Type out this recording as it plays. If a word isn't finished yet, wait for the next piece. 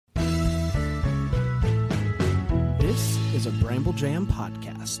is a Bramble Jam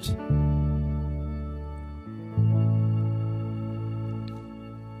podcast.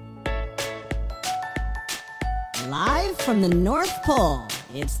 Live from the North Pole,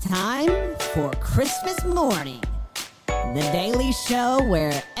 it's time for Christmas morning. The daily show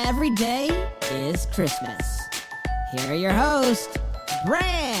where every day is Christmas. Here are your hosts,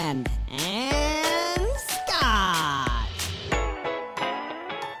 Brand and Scott.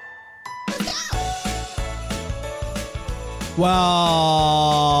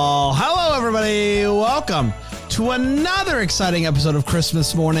 Well, hello everybody. Welcome to another exciting episode of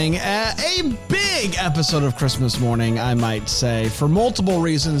Christmas Morning. A big episode of Christmas Morning, I might say, for multiple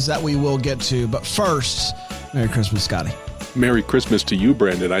reasons that we will get to. But first, Merry Christmas, Scotty. Merry Christmas to you,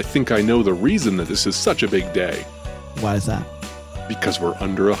 Brandon. I think I know the reason that this is such a big day. Why is that? Because we're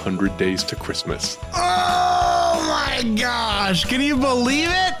under 100 days to Christmas. Oh my gosh. Can you believe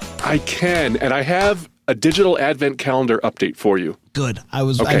it? I can, and I have a digital advent calendar update for you. Good.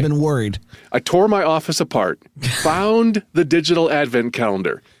 I've been worried. I tore my office apart, found the digital advent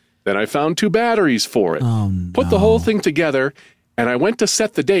calendar. Then I found 2 batteries for it. Oh, no. Put the whole thing together, and I went to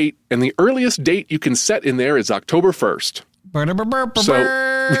set the date, and the earliest date you can set in there is October 1st. So,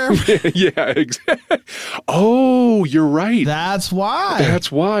 yeah, exactly. Oh, you're right. That's why. That's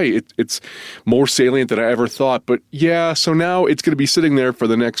why. It's more salient than I ever thought. But yeah, so now it's going to be sitting there for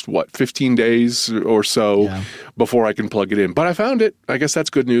the next, 15 days or so before I can plug it in. But I found it. I guess that's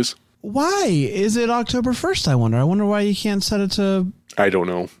good news. Why is it October 1st, I wonder? I wonder why you can't set it to... I don't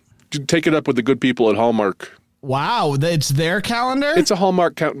know. Take it up with the good people at Hallmark. Wow, it's their calendar? It's a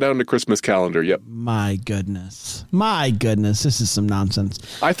Hallmark countdown to Christmas calendar, yep. My goodness, this is some nonsense.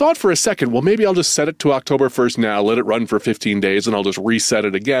 I thought for a second, well, maybe I'll just set it to October 1st now, let it run for 15 days, and I'll just reset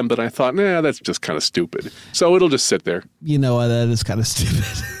it again. But I thought, that's just kind of stupid. So it'll just sit there. You know what? That is kind of stupid.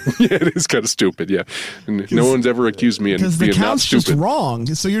 Yeah, it is kind of stupid, yeah. And no one's ever accused me of being not stupid. Because the count's just wrong.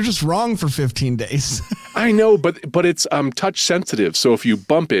 So you're just wrong for 15 days. I know, but it's touch sensitive. So if you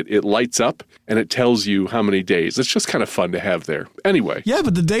bump it, it lights up and it tells you how many days. It's just kind of fun to have there. Anyway. Yeah,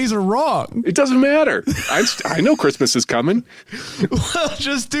 but the days are wrong. It doesn't matter. I know Christmas is coming. Well,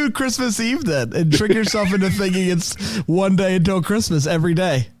 just do Christmas Eve then and trick yourself into thinking it's one day until Christmas every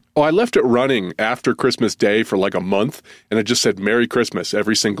day. Oh, I left it running after Christmas Day for like a month, and it just said Merry Christmas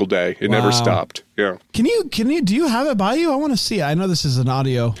every single day. It never stopped. Yeah. Can you? Do you have it by you? I want to see it. I know this is an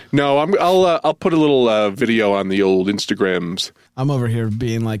audio. No, I'll put a little video on the old Instagrams. I'm over here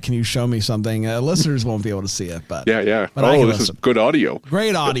being like, can you show me something? Listeners won't be able to see it, but yeah. But this is good audio.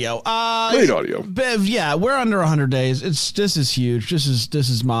 Great audio. Great audio. Bev, yeah, we're under 100 days. This is huge. This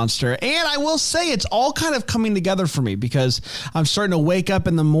is monster. And I will say it's all kind of coming together for me because I'm starting to wake up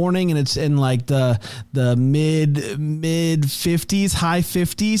in the morning and it's in like the mid 50s, high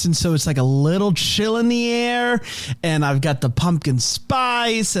 50s, and so it's like a little chill in the air. And I've got the pumpkin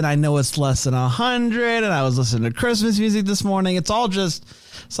spice, and I know it's less than 100. And I was listening to Christmas music this morning. It's all just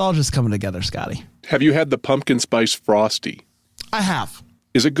coming together, Scotty. Have you had the pumpkin spice frosty? I have.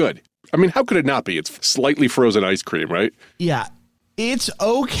 Is it good? I mean, how could it not be? It's slightly frozen ice cream, right? Yeah. It's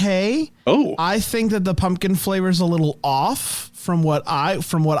okay. Oh. I think that the pumpkin flavor is a little off from what I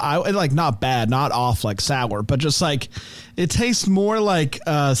like, not bad, not off like sour, but just like it tastes more like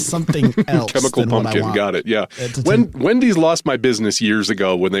something else. Chemical than pumpkin, what I want. got it. Yeah. Wendy's lost my business years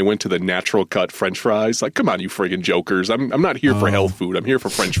ago when they went to the natural cut French fries. Like, come on, you friggin' jokers! I'm not here for health food. I'm here for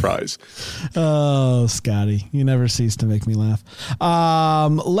French fries. Oh, Scotty, you never cease to make me laugh.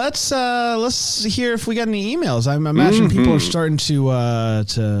 Let's hear if we got any emails. I imagine people are starting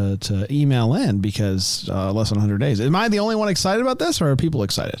to email in because less than 100 days. Am I the only one excited about this, or are people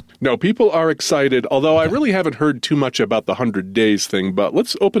excited? No, people are excited, although I really haven't heard too much about the 100 days thing, but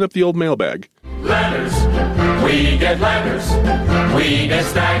let's open up the old mailbag. Letters, we get letters, we get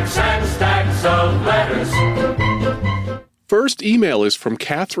stacks and stacks of letters. First email is from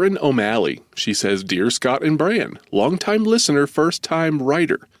Catherine O'Malley. She says, Dear Scott and Bran, longtime listener, first-time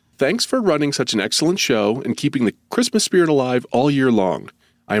writer. Thanks for running such an excellent show and keeping the Christmas spirit alive all year long.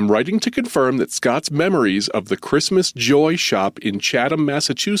 I am writing to confirm that Scott's memories of the Christmas Joy shop in Chatham,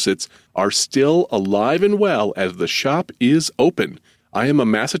 Massachusetts are still alive and well as the shop is open. I am a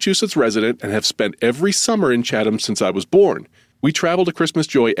Massachusetts resident and have spent every summer in Chatham since I was born. We travel to Christmas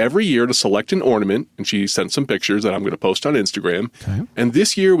Joy every year to select an ornament, and she sent some pictures that I'm going to post on Instagram. Okay. And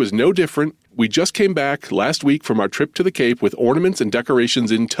this year was no different. We just came back last week from our trip to the Cape with ornaments and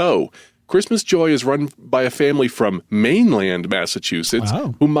decorations in tow. Christmas Joy is run by a family from mainland Massachusetts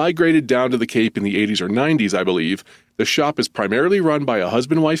who migrated down to the Cape in the 80s or 90s, I believe. The shop is primarily run by a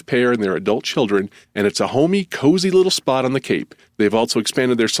husband-wife pair and their adult children, and it's a homey, cozy little spot on the Cape. They've also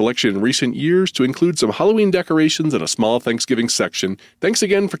expanded their selection in recent years to include some Halloween decorations and a small Thanksgiving section. Thanks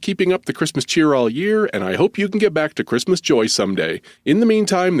again for keeping up the Christmas cheer all year, and I hope you can get back to Christmas joy someday. In the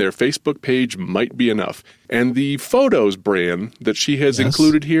meantime, their Facebook page might be enough. And the photos, Bran, that she has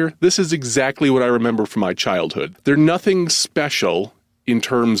included here, this is exactly what I remember from my childhood. They're nothing special in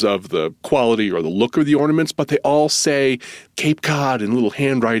terms of the quality or the look of the ornaments, but they all say Cape Cod in little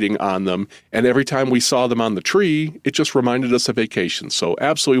handwriting on them. And every time we saw them on the tree, it just reminded us of vacation. So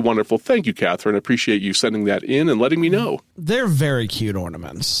absolutely wonderful. Thank you, Catherine. I appreciate you sending that in and letting me know. They're very cute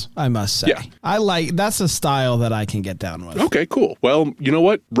ornaments, I must say. Yeah. That's a style that I can get down with. Okay, cool. Well, you know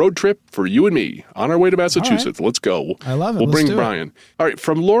what? Road trip for you and me on our way to Massachusetts. Let's go. I love it. We'll Let's bring do Brian. it. All right,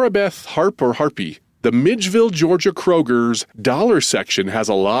 from Laura Beth Harp or Harpy. The Midgeville, Georgia Kroger's dollar section has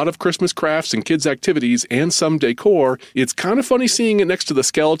a lot of Christmas crafts and kids' activities and some decor. It's kind of funny seeing it next to the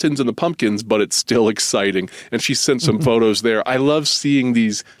skeletons and the pumpkins, but it's still exciting. And she sent some photos there. I love seeing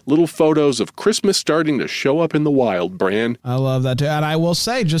these little photos of Christmas starting to show up in the wild, Bran. I love that too. And I will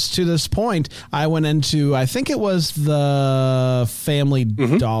say, just to this point, I went into, I think it was the Family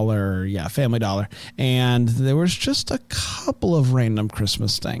Dollar. Yeah, Family Dollar. And there was just a couple of random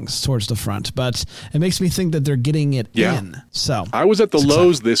Christmas things towards the front. But it makes me think that they're getting it in. So I was at the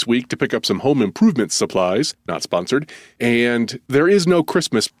Lowe's this week to pick up some home improvement supplies, not sponsored, and there is no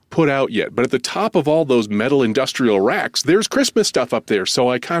Christmas put out yet. But at the top of all those metal industrial racks, there's Christmas stuff up there. So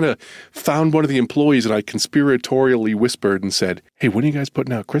I kind of found one of the employees and I conspiratorially whispered and said, "Hey, when are you guys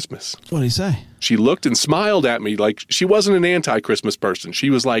putting out Christmas?" What did he say? She looked and smiled at me like she wasn't an anti-Christmas person. She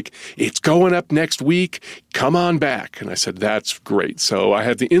was like, "It's going up next week. Come on back." And I said, "That's great." So I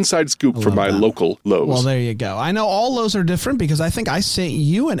had the inside scoop from my local Lowe's. Well, there you go. I know all Lowe's are different because I think I sent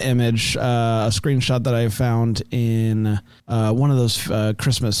you an image, a screenshot that I found in one of those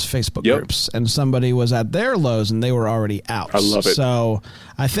Christmas Facebook groups, and somebody was at their Lowe's and they were already out. I love it. So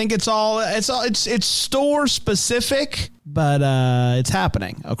I think it's store specific, but it's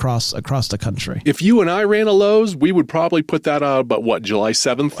happening across the country. If you and I ran a Lowe's, we would probably put that out about what, July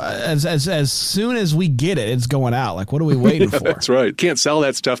 7th? As soon as we get it, it's going out. Like, what are we waiting for? That's right. Can't sell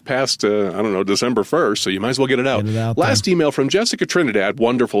that stuff past December 1st, so you might as well get it out. Last email from Jessica Trinidad,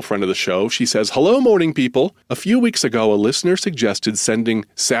 wonderful friend of the show. She says, "Hello, morning people. A few weeks ago, a listener suggested sending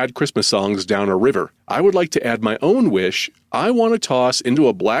sad Christmas songs down a river. I would like to add my own wish. I want to toss into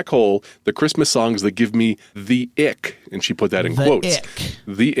a black hole the Christmas songs that give me the ick." And she put that in quotes. Ick.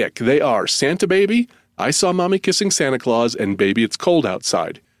 The ick. They are Santa Baby, I Saw Mommy Kissing Santa Claus, and Baby It's Cold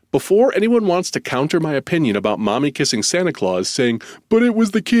Outside. Before anyone wants to counter my opinion about Mommy Kissing Santa Claus saying, "But it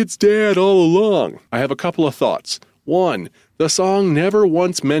was the kid's dad all along," I have a couple of thoughts. One, the song never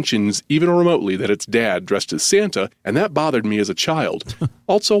once mentions, even remotely, that it's Dad dressed as Santa, and that bothered me as a child.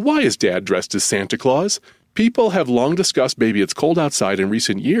 Also, why is Dad dressed as Santa Claus? People have long discussed Baby It's Cold Outside in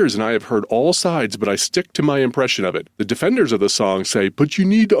recent years, and I have heard all sides, but I stick to my impression of it. The defenders of the song say, "But you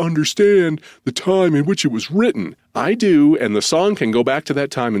need to understand the time in which it was written." I do, and the song can go back to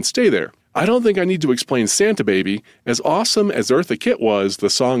that time and stay there. I don't think I need to explain Santa Baby. As awesome as Eartha Kitt was, the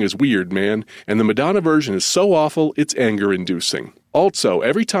song is weird, man, and the Madonna version is so awful, it's anger-inducing. Also,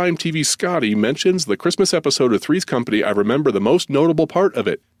 every time TV Scotty mentions the Christmas episode of Three's Company, I remember the most notable part of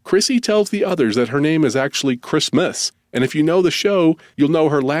it. Chrissy tells the others that her name is actually Christmas. And if you know the show, you'll know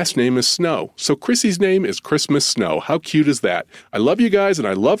her last name is Snow. So Chrissy's name is Christmas Snow. How cute is that? I love you guys, and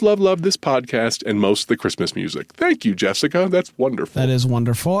I love, love, love this podcast and most of the Christmas music. Thank you, Jessica. That's wonderful. That is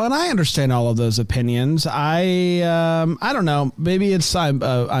wonderful, and I understand all of those opinions. I don't know. Maybe it's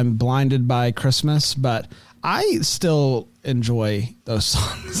I'm blinded by Christmas, but I still enjoy those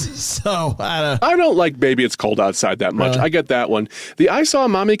songs. So I don't like Baby It's Cold Outside that much. I get that one. The I Saw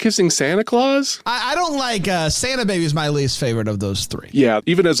Mommy Kissing Santa Claus. I don't like Santa Baby is my least favorite of those three. Yeah,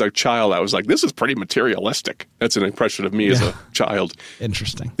 even as a child, I was like, this is pretty materialistic. That's an impression of me as a child.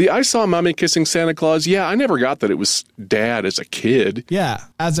 Interesting. The I Saw Mommy Kissing Santa Claus. Yeah, I never got that it was Dad as a kid. Yeah,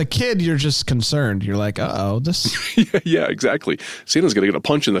 as a kid, you're just concerned. You're like, this. yeah, exactly. Santa's gonna get a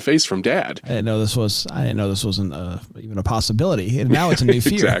punch in the face from Dad. I didn't know this wasn't even a possibility, and now it's a new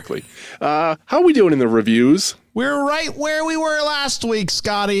fear. Exactly. How are we doing in the reviews? We're right where we were last week,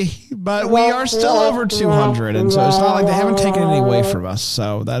 Scotty, but we are still over 200, and so it's not like they haven't taken any away from us,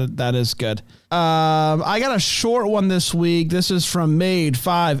 so that is good. I got a short one this week. This is from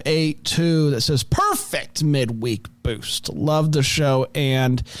Made582 that says, "Perfect midweek boost. Love the show,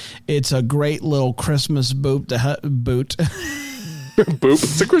 and it's a great little Christmas boot." Boop.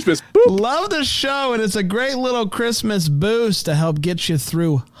 It's a Christmas boop. Love the show, and it's a great little Christmas boost to help get you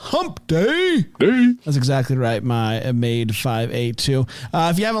through Hump Day. That's exactly right, my Maid 582.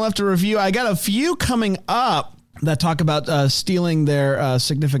 If you haven't left a review, I got a few coming up that talk about stealing their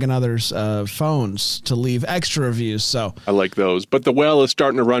significant others' phones to leave extra reviews. So I like those. But the well is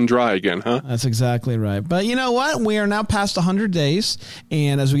starting to run dry again, huh? That's exactly right. But you know what? We are now past 100 days.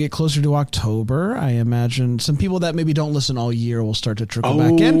 And as we get closer to October, I imagine some people that maybe don't listen all year will start to trickle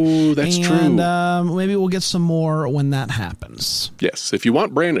back in. Oh, that's true. And maybe we'll get some more when that happens. Yes. If you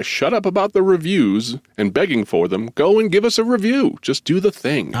want Bran to shut up about the reviews and begging for them, go and give us a review. Just do the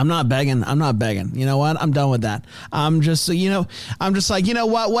thing. I'm not begging. You know what? I'm done with that. I'm just like, you know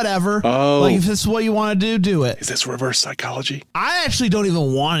what? Whatever. Oh. Like, if this is what you want to do it. Is this reverse psychology? I actually don't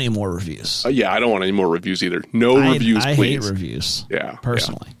even want any more reviews. Yeah, I don't want any more reviews either. No reviews, I please. hate reviews. Yeah.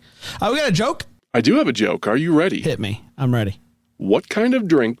 Personally. We got a joke? I do have a joke. Are you ready? Hit me. I'm ready. What kind of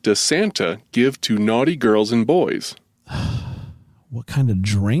drink does Santa give to naughty girls and boys? What kind of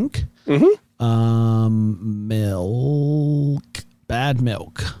drink? Milk. Bad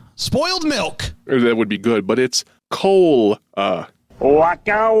milk. Spoiled milk. That would be good, but it's coal.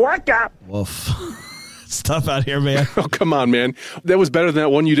 Waka waka. Woof. It's tough out here, man. Oh, come on, man. That was better than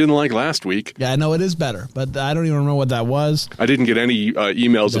that one you didn't like last week. Yeah, I know it is better, but I don't even remember what that was. I didn't get any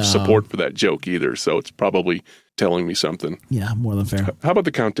emails of support for that joke either, so it's probably telling me something. Yeah, more than fair. How about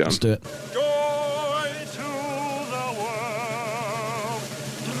the countdown? Let's do it. Joy to the world.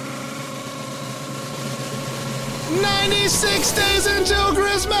 96 days until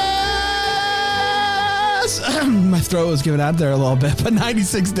Christmas! My throat was giving out there a little bit, but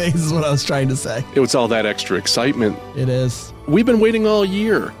 96 days is what I was trying to say. It was all that extra excitement. It is. We've been waiting all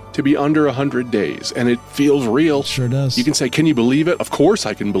year to be under 100 days, and it feels real. Sure does. You can say, can you believe it? Of course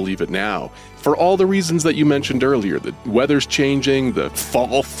I can believe it now. For all the reasons that you mentioned earlier, the weather's changing, the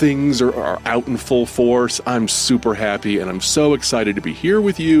fall things are out in full force. I'm super happy, and I'm so excited to be here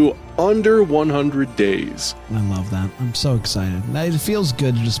with you under 100 days. I love that. I'm so excited. It feels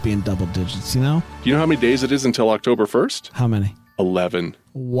good to just be in double digits, you know? Do you know how many days it is until October 1st? How many? 11.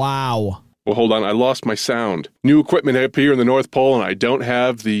 Wow. Well, hold on. I lost my sound. New equipment up here in the North Pole, and I don't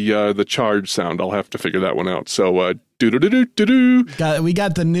have the charge sound. I'll have to figure that one out. So, do-do-do-do-do-do. We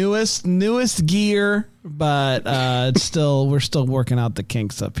got the newest gear, but we're still working out the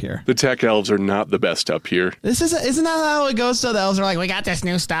kinks up here. The tech elves are not the best up here. Isn't that how it goes? So the elves are like, we got this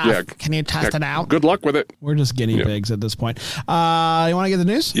new stuff. Yeah. Can you test it out? Good luck with it. We're just guinea pigs at this point. You want to get the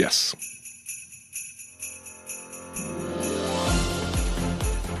news? Yes.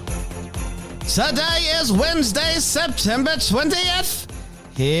 Today is Wednesday, September 20th.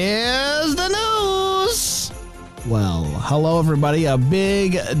 Here's the news. Well, hello, everybody. A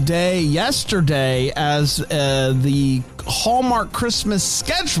big day yesterday as the Hallmark Christmas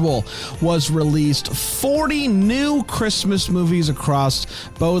schedule was released. 40 new Christmas movies across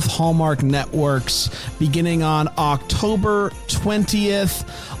both Hallmark networks beginning on October 20th.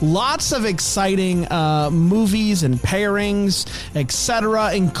 Lots of exciting movies and pairings,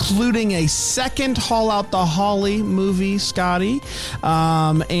 etc., including a second Haul Out the Holly movie, Scotty.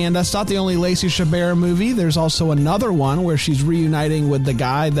 And that's not the only Lacey Chabert movie. There's also another one where she's reuniting with the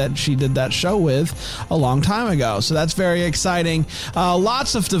guy that she did that show with a long time ago. So that's very exciting.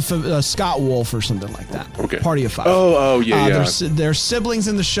 Lots of Scott Wolf or something like that. Okay. Party of Five. Oh, yeah. There's siblings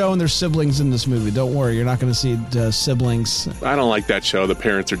in the show and there's siblings in this movie. Don't worry, you're not going to see siblings. I don't like that show. The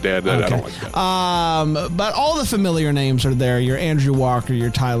parents are dead. Okay. I don't like that. But all the familiar names are there. Your Andrew Walker,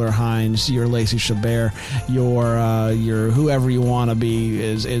 your Tyler Hines, your Lacey Chabert, your whoever you want to be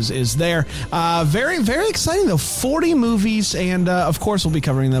is there. Very, very exciting though. 40 movies, and of course we'll be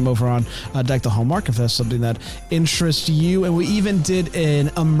covering them over on Deck the Hallmark if that's something that interests you. And we even did an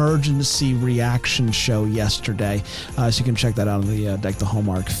emergency reaction show yesterday, so you can check that out on the Deck the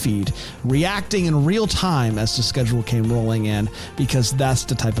Hallmark feed. Reacting in real time as the schedule came rolling in, because that's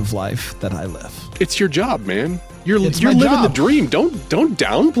the type of life that I live. It's your job, man. You're living job. the dream. Don't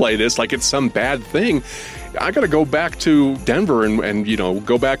downplay this like it's some bad thing. I got to go back to Denver and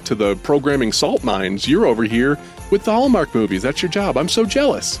go back to the programming salt mines. You're over here with the Hallmark movies. That's your job. I'm so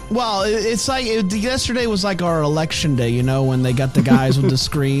jealous. Well, it's like yesterday was like our election day, when they got the guys with the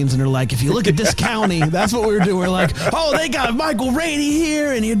screens and they're like, if you look at this county, that's what we were doing. We're like, oh, they got Michael Rainey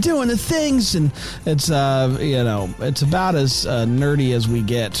here and you're doing the things. And it's, it's about as nerdy as we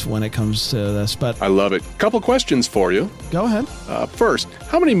get when it comes to this. But I love it. Couple questions for you. Go ahead. First,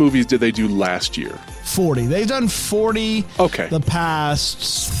 how many movies did they do last year? 40. They've done 40 Okay. the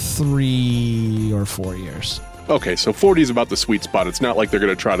past 3 or 4 years. Okay, so 40 is about the sweet spot. It's not like they're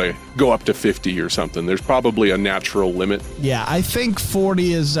going to try to go up to 50 or something. There's probably a natural limit. Yeah, I think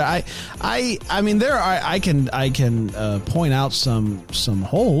 40 is. I mean, there are. I can point out some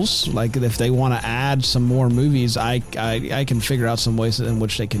holes. Like if they want to add some more movies, I can figure out some ways in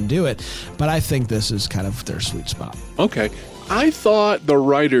which they can do it. But I think this is kind of their sweet spot. Okay. I thought the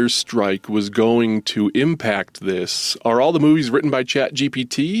writer's strike was going to impact this. Are all the movies written by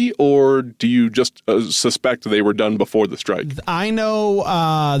ChatGPT, or do you just suspect they were done before the strike? I know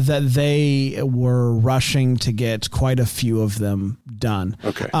that they were rushing to get quite a few of them done.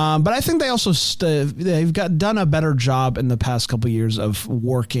 Okay. But I think they also they've done a better job in the past couple of years of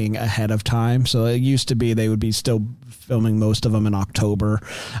working ahead of time. So it used to be they would be still filming most of them in October,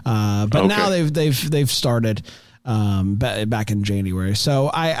 but now they've started back in January. So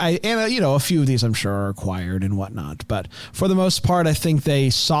a few of these I'm sure are acquired and whatnot, but for the most part, I think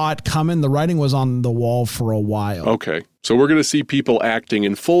they saw it coming. The writing was on the wall for a while. Okay. So we're going to see people acting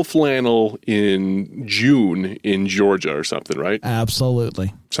in full flannel in June in Georgia or something, right?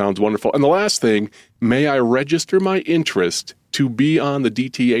 Absolutely. Sounds wonderful. And the last thing, may I register my interest to be on the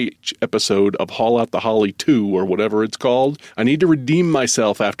DTH episode of Haul Out the Holly 2 or whatever it's called? I need to redeem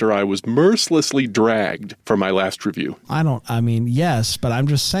myself after I was mercilessly dragged for my last review. Yes, but I'm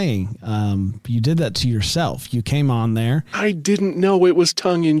just saying, you did that to yourself. You came on there. I didn't know it was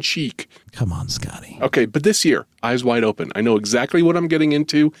tongue-in-cheek. Come on, Scotty. Okay, but this year, eyes wide open. I know exactly what I'm getting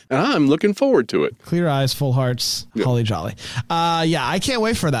into, and I'm looking forward to it. Clear eyes, full hearts, holly jolly. I can't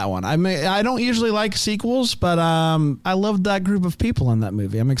wait for that one. I don't usually like sequels, but I loved that group of people in that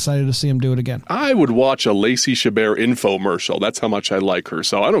movie. I'm excited to see them do it again. I would watch a Lacey Chabert infomercial. That's how much I like her,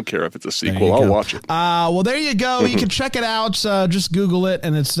 so I don't care if it's a sequel. I'll watch it. Well, there you go. You can check it out. Just Google it,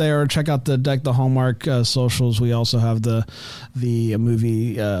 and it's there. Check out the Deck the Hallmark socials. We also have the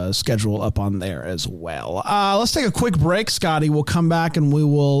movie schedule up on there as well. Let's take a quick break, Scotty. We'll come back and we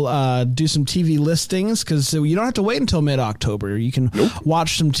will do some TV listings because you don't have to wait until mid-October. You can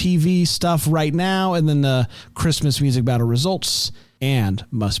watch some TV stuff right now, and then the Christmas music battle results and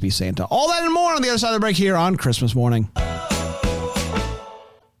Must Be Santa. All that and more on the other side of the break here on Christmas morning.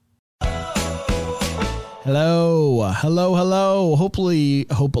 Hello. Hopefully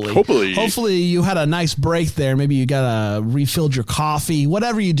you had a nice break there. Maybe you got refilled your coffee,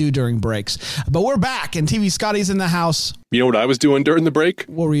 whatever you do during breaks. But we're back, and TV Scotty's in the house. You know what I was doing during the break?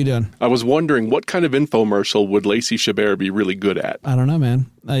 What were you doing? I was wondering what kind of infomercial would Lacey Chabert be really good at? I don't know, man.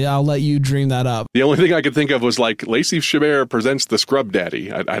 I'll let you dream that up. The only thing I could think of was like Lacey Chabert presents the Scrub Daddy.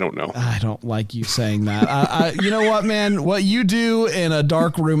 I don't know. I don't like you saying that. You know what, man? What you do in a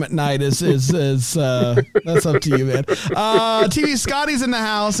dark room at night is that's up to you, man. TV Scotty's in the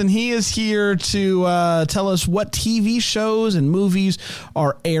house, and he is here to tell us what TV shows and movies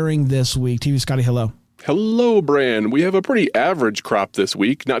are airing this week. TV Scotty, hello. Hello, Bran. We have a pretty average crop this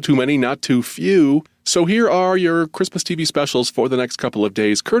week. Not too many, not too few. So here are your Christmas TV specials for the next couple of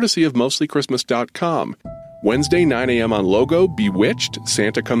days, courtesy of mostlychristmas.com. Wednesday, 9 a.m. on Logo, Bewitched,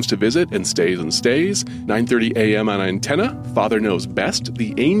 Santa Comes to Visit and Stays and Stays. 9:30 a.m. on Antenna, Father Knows Best,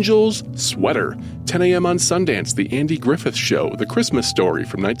 The Angel's Sweater. 10 a.m. on Sundance, The Andy Griffith Show, The Christmas Story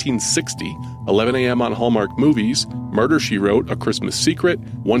from 1960. 11 a.m. on Hallmark Movies, Murder, She Wrote, A Christmas Secret.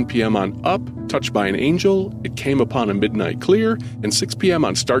 1 p.m. on Up, Touched by an Angel, It Came Upon a Midnight Clear. And 6 p.m.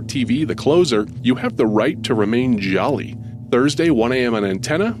 on Start TV, The Closer, You Have the Right to Remain Jolly. Thursday, 1 a.m. on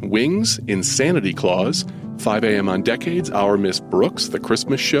Antenna, Wings, Insanity Clause. 5 a.m. on Decades, Our Miss Brooks, The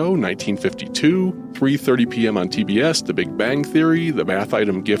Christmas Show, 1952. 3:30 p.m. on TBS, The Big Bang Theory, The Math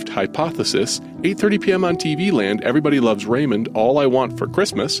Item Gift Hypothesis. 8:30 p.m. on TV Land, Everybody Loves Raymond, All I Want for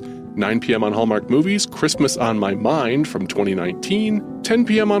Christmas. 9 p.m. on Hallmark Movies, Christmas on My Mind from 2019. 10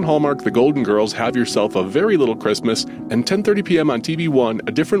 p.m. on Hallmark, The Golden Girls, Have Yourself a Very Little Christmas. And 10:30 p.m. on TV One,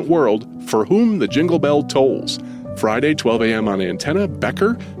 A Different World, For Whom the Jingle Bell Tolls. Friday, 12 a.m. on Antenna,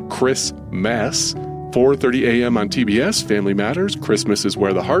 Becker, Chris Mess. 4:30 a.m. on TBS, Family Matters, Christmas is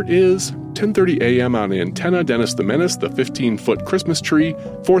Where the Heart Is. 10:30 a.m. on Antenna, Dennis the Menace, The 15-Foot Christmas Tree.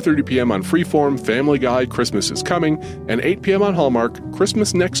 4:30 p.m. on Freeform, Family Guy, Christmas is Coming. And 8 p.m. on Hallmark,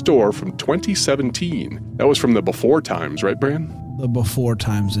 Christmas Next Door from 2017. That was from the before times, right, Bran? The before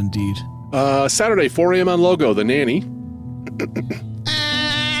times, indeed. Saturday, 4 a.m. on Logo, The Nanny.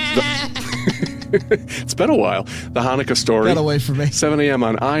 It's been a while. The Hanukkah Story. Got away from me. 7 a.m.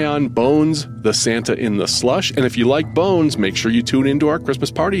 on Ion, Bones, The Santa in the Slush. And if you like Bones, make sure you tune into our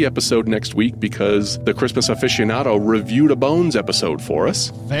Christmas party episode next week because the Christmas aficionado reviewed a Bones episode for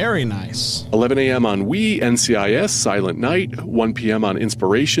us. Very nice. 11 a.m. on We, NCIS, Silent Night. 1 p.m. on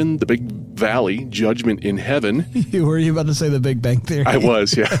Inspiration, The Big Valley, Judgment in Heaven. Were you about to say The Big Bang Theory? I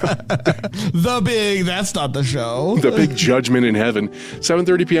was, yeah. That's not the show. The Big Judgment in Heaven.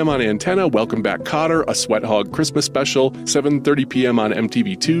 7:30 p.m. on Antenna, Welcome Back Kotter, a Sweat Hog Christmas special. 7:30 p.m. on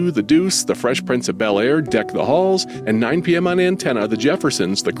MTV2, The Deuce, The Fresh Prince of Bel-Air, Deck the Halls. And 9 p.m. on Antenna, The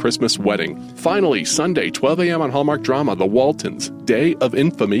Jeffersons, The Christmas Wedding. Finally, Sunday, 12 a.m. on Hallmark Drama, The Waltons, Day of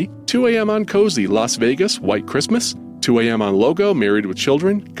Infamy. 2 a.m. on Cozy, Las Vegas, White Christmas. 2 a.m. on Logo, Married with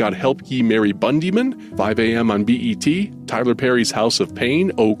Children, God Help Ye Merry Bundyman. 5 a.m. on BET, Tyler Perry's House of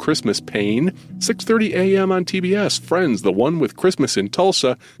Pain, Oh Christmas Pain. 6:30 a.m. on TBS, Friends, The One with Christmas in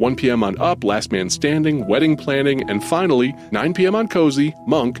Tulsa. 1 p.m. on Up, Last Man Standing, Wedding Planning. And finally, 9 p.m. on Cozy,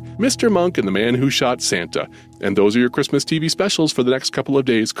 Monk, Mr. Monk and the Man Who Shot Santa. And those are your Christmas TV specials for the next couple of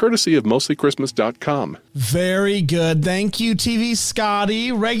days, courtesy of mostlychristmas.com. Very good. Thank you, TV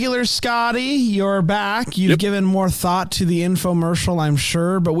Scotty. Regular Scotty, you're back. You've given more thought to the infomercial, I'm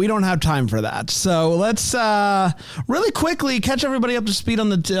sure, but we don't have time for that. So let's really quickly catch everybody up to speed on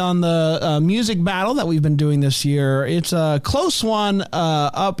the music battle that we've been doing this year. It's a close one,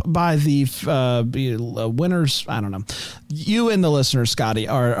 up by the winners. I don't know. You and the listeners, Scotty,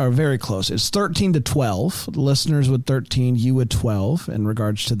 are very close. It's 13-12. The listeners with 13, you with 12 in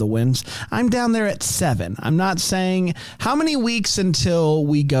regards to the wins. I'm down there at 7. I'm not saying how many weeks until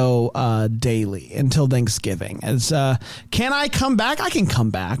we go daily, until Thanksgiving. Can I come back? I can come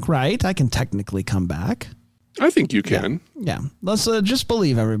back, right? I can technically come back. I think you can. Yeah. Let's just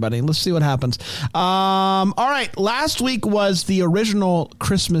believe everybody. Let's see what happens. All right. Last week was the original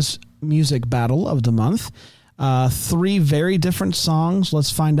Christmas music battle of the month. 3 very different songs.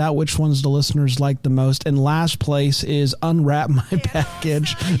 Let's find out which ones the listeners like the most. And last place is Unwrap My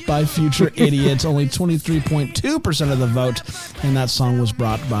Package by Future Idiots. Only 23.2% of the vote. And that song was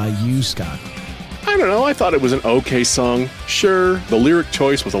brought by you, Scott. I don't know. I thought it was an okay song. Sure, the lyric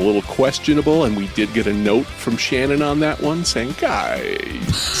choice was a little questionable, and we did get a note from Shannon on that one saying,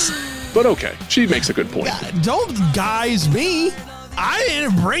 guys. But okay, she makes a good point. Don't guys me. I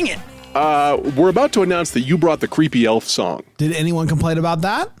didn't bring it. We're about to announce that you brought the Creepy Elf song. Did anyone complain about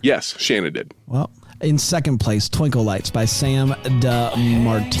that? Yes, Shannon did. Well, in second place, Twinkle Lights by Sam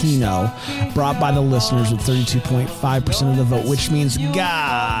DiMartino, brought by the listeners with 32.5% of the vote, which means,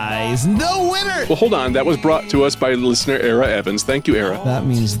 guys, the winner. Well, hold on. That was brought to us by listener Era Evans. Thank you, Era. That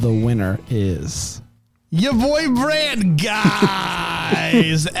means the winner is your boy Brand,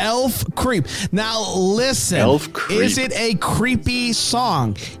 guys. Elf Creep. Now, listen. Elf Creep. Is it a creepy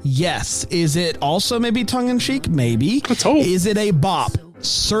song? Yes. Is it also maybe tongue-in-cheek? Maybe. Let's hope. Is it a bop?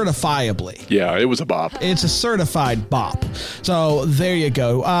 Certifiably. Yeah, it was a bop. It's a certified bop. So there you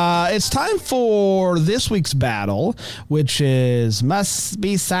go. It's time for this week's battle, which is Must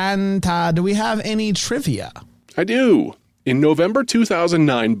Be Santa. Do we have any trivia? I do. In November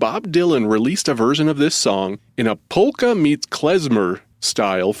 2009, Bob Dylan released a version of this song in a polka meets klezmer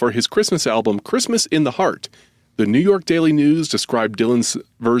style for his Christmas album, Christmas in the Heart. The New York Daily News described Dylan's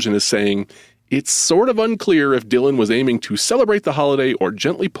version as saying, "It's sort of unclear if Dylan was aiming to celebrate the holiday or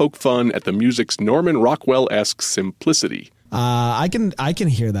gently poke fun at the music's Norman Rockwell-esque simplicity." I can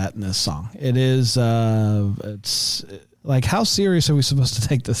hear that in this song. It is it's like, how serious are we supposed to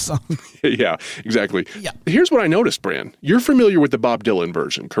take this song? Yeah, exactly. Yeah. Here's what I noticed, Bran. You're familiar with the Bob Dylan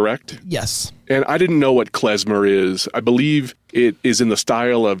version, correct? Yes. And I didn't know what klezmer is. I believe it is in the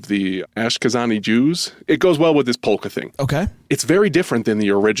style of the Ashkenazi Jews. It goes well with this polka thing. Okay. It's very different than the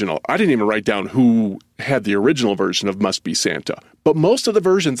original. I didn't even write down who had the original version of Must Be Santa. But most of the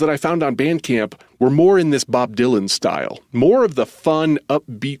versions that I found on Bandcamp were more in this Bob Dylan style. More of the fun,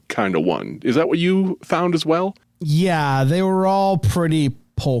 upbeat kind of one. Is that what you found as well? Yeah, they were all pretty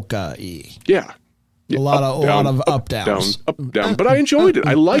polka-y. Yeah. A lot of up downs. Down, up, down. But I enjoyed it.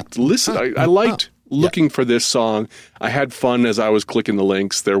 I liked listening. I liked looking for this song. I had fun as I was clicking the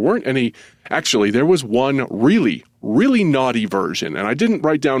links. There weren't any. Actually, there was one really, really naughty version, and I didn't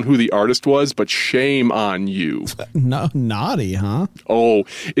write down who the artist was, but shame on you. No, naughty, huh? Oh,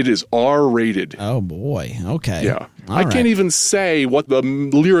 it is R-rated. Oh, boy. Okay. Yeah. All I right. can't even say what the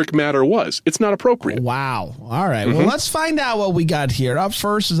lyric matter was. It's not appropriate. Wow. All right. Well, let's find out what we got here. Up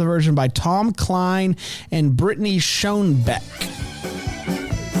first is a version by Tom Klein and Brittany Schoenbeck.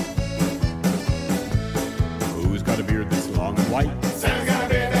 Who's got a beard that's long and white? Santa's got a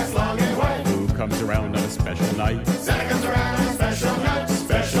beard that's long and white. Who comes around on a special night? Santa comes around on a special night.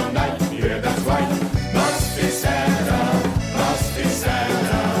 Special night, beard that's white. Must be Santa, must be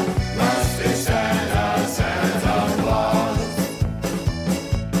Santa, must be Santa, Santa Claus.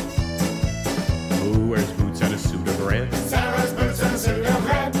 Who wears boots and a suit of red? Santa wears boots and a suit of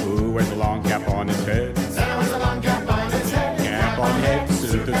red. Who wears a long cap on his head? Santa wears a long cap on his head. Cap on head,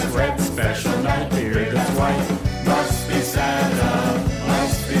 suit that's red, special night, beard that's white. Must be Santa,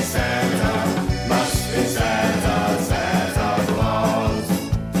 must be Santa, must be Santa, Santa Claus.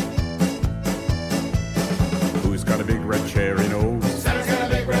 Who's got a big red cherry nose? Santa's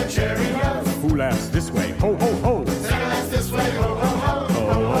got a big red cherry nose. Who laughs this way? Ho, ho, ho! Santa laughs this way, ho, ho, ho.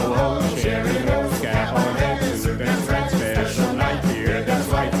 Ho, ho, ho! Cherry nose, cap on head, suit and thread, special night, beard that's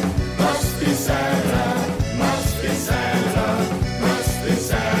white. Must be Santa, must be Santa, must be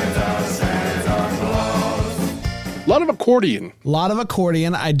Santa, Santa Claus. A lot of accordion. A lot of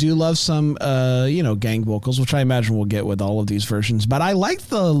accordion. I do love some, gang vocals, which I imagine we'll get with all of these versions. But I like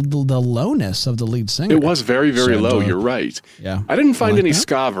the lowness of the lead singer. It was very, very So, low. You're right. Yeah. I didn't find like any that.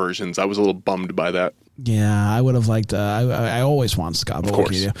 ska versions. I was a little bummed by that. Yeah, I would have liked. I always want ska. Of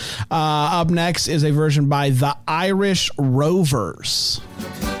course. Up next is a version by the Irish Rovers.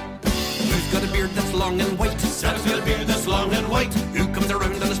 Who's got a beard that's long and white? Santa's got a beard that's long and white. Who comes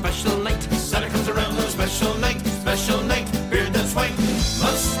around on a special night? Santa comes around on a special night, beard that's white.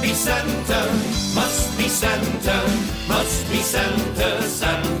 Must be Santa, must be Santa, must be Santa,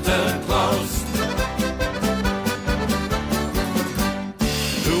 Santa Claus.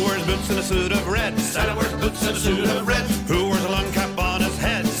 Who wears boots and a suit of red? Santa wears boots and a suit of red. Who wears a long cap on his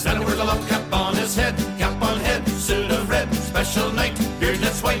head? Santa wears a long cap on his head, cap on head, suit of red, special night, beard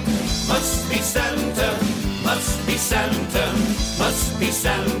that's white. Must be Santa, must be Santa, must be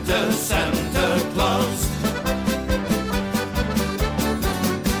Santa, Santa Claus.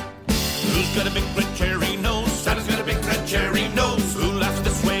 Who's got a big red cherry nose? Santa's got a big red cherry nose. Who laughs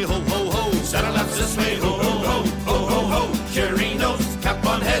this way, ho, ho, ho? Santa laughs this way, ho, ho, ho, ho, ho, ho. Cherry nose, cap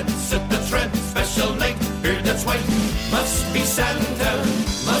on head, suit that's red, special night, beard that's white. Must be Santa,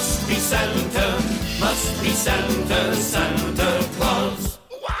 must be Santa, must be Santa, Santa Claus.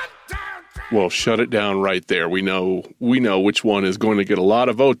 Well, shut it down right there. We know which one is going to get a lot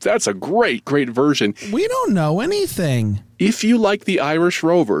of votes. That's a great version. We don't know anything. If you like the Irish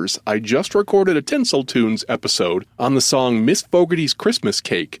Rovers, I just recorded a Tinsel Tunes episode on the song Miss Fogarty's Christmas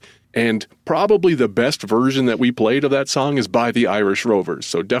Cake. And probably the best version that we played of that song is by the Irish Rovers.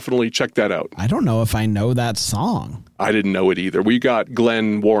 So definitely check that out. I don't know if I know that song. I didn't know it either. We got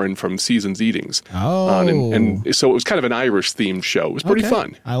Glenn Warren from Seasons Eatings on, and so it was kind of an Irish-themed show. It was pretty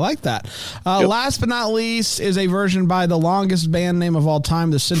fun. I like that. Last but not least is a version by the longest band name of all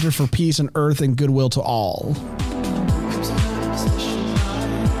time, the Center for Peace and Earth and Goodwill to All.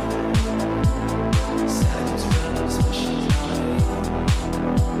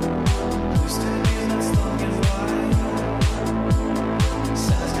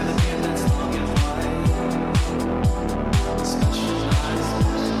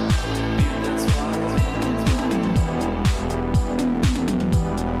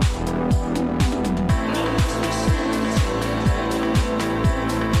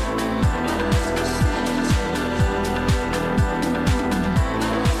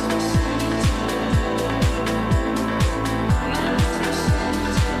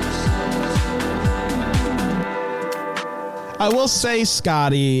 I will say,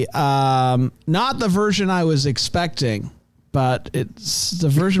 Scotty, not the version I was expecting, but it's the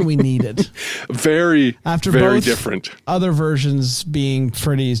version we needed. Very both different. Other versions being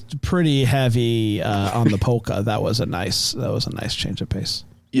pretty heavy on the polka. That was a nice change of pace.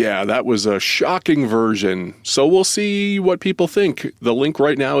 Yeah, that was a shocking version. So we'll see what people think. The link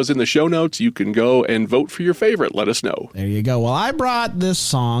right now is in the show notes. You can go and vote for your favorite. Let us know. There you go. Well, I brought this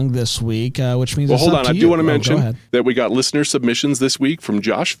song this week, which means Well, it's hold up on. to I you. do want to Go mention ahead. that we got listener submissions this week from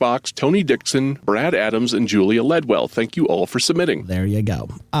Josh Fox, Tony Dixon, Brad Adams, and Julia Ledwell. Thank you all for submitting. There you go.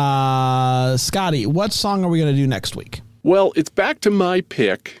 Scotty, what song are we going to do next week? Well, it's back to my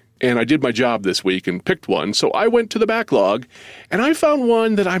pick. And I did my job this week and picked one. So I went to the backlog and I found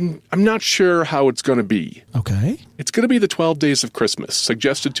one that I'm not sure how it's going to be. Okay. It's going to be the 12 Days of Christmas,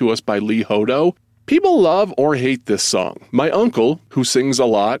 suggested to us by Lee Hodo. People love or hate this song. My uncle, who sings a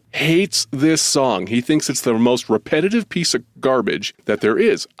lot, hates this song. He thinks it's the most repetitive piece of garbage that there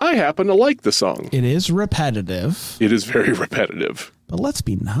is. I happen to like the song. It is repetitive, It is very repetitive. but let's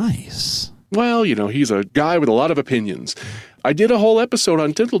be nice. Well, he's a guy with a lot of opinions. I did a whole episode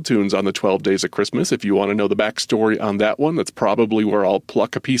on Tinseltoons on the 12 Days of Christmas. If you want to know the backstory on that one, that's probably where I'll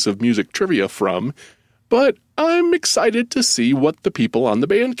pluck a piece of music trivia from. But I'm excited to see what the people on the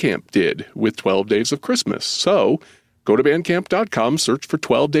Bandcamp did with 12 Days of Christmas. So go to bandcamp.com, search for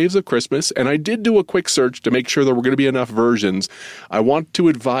 12 Days of Christmas, and I did do a quick search to make sure there were going to be enough versions. I want to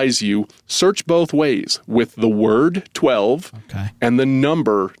advise you, search both ways with the word 12 and the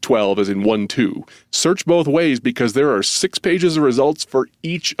number 12 as in 1, 2. Search both ways because there are 6 pages of results for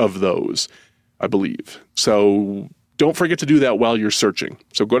each of those, I believe. So don't forget to do that while you're searching.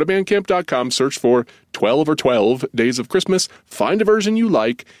 So go to Bandcamp.com, search for 12 or 12 Days of Christmas, find a version you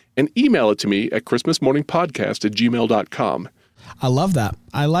like, and email it to me at christmasmorningpodcast@gmail.com. I love that.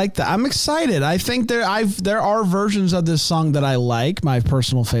 I like that. I'm excited. I think there are versions of this song that I like. My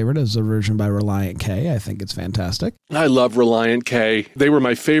personal favorite is the version by Relient K. I think it's fantastic. I love Relient K. They were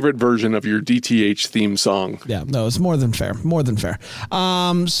my favorite version of your DTH theme song. Yeah, no, it's more than fair. More than fair. But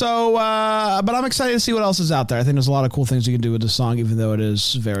I'm excited to see what else is out there. I think there's a lot of cool things you can do with this song, even though it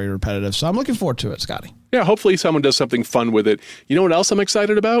is very repetitive. So I'm looking forward to it, Scotty. Yeah, hopefully someone does something fun with it. You know what else I'm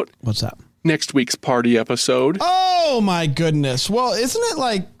excited about? What's that? Next week's party episode. Oh, my goodness. Well, isn't it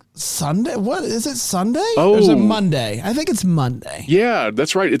like Sunday? What is it, Sunday? Oh. Or is it Monday? I think it's Monday. Yeah,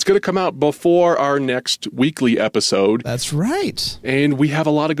 that's right. It's going to come out before our next weekly episode. That's right. And we have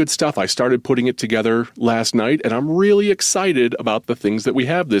a lot of good stuff. I started putting it together last night, and I'm really excited about the things that we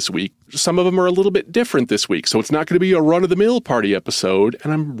have this week. Some of them are a little bit different this week, so it's not going to be a run-of-the-mill party episode,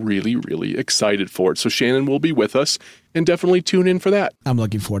 and I'm really, really excited for it. So Shannon will be with us, and definitely tune in for that. I'm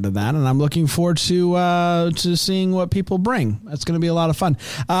looking forward to that, and I'm looking forward to seeing what people bring. That's going to be a lot of fun.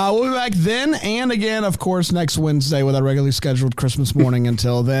 We'll be back then, and again, of course, next Wednesday with our regularly scheduled Christmas morning.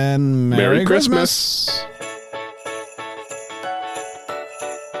 Until then, Merry Christmas.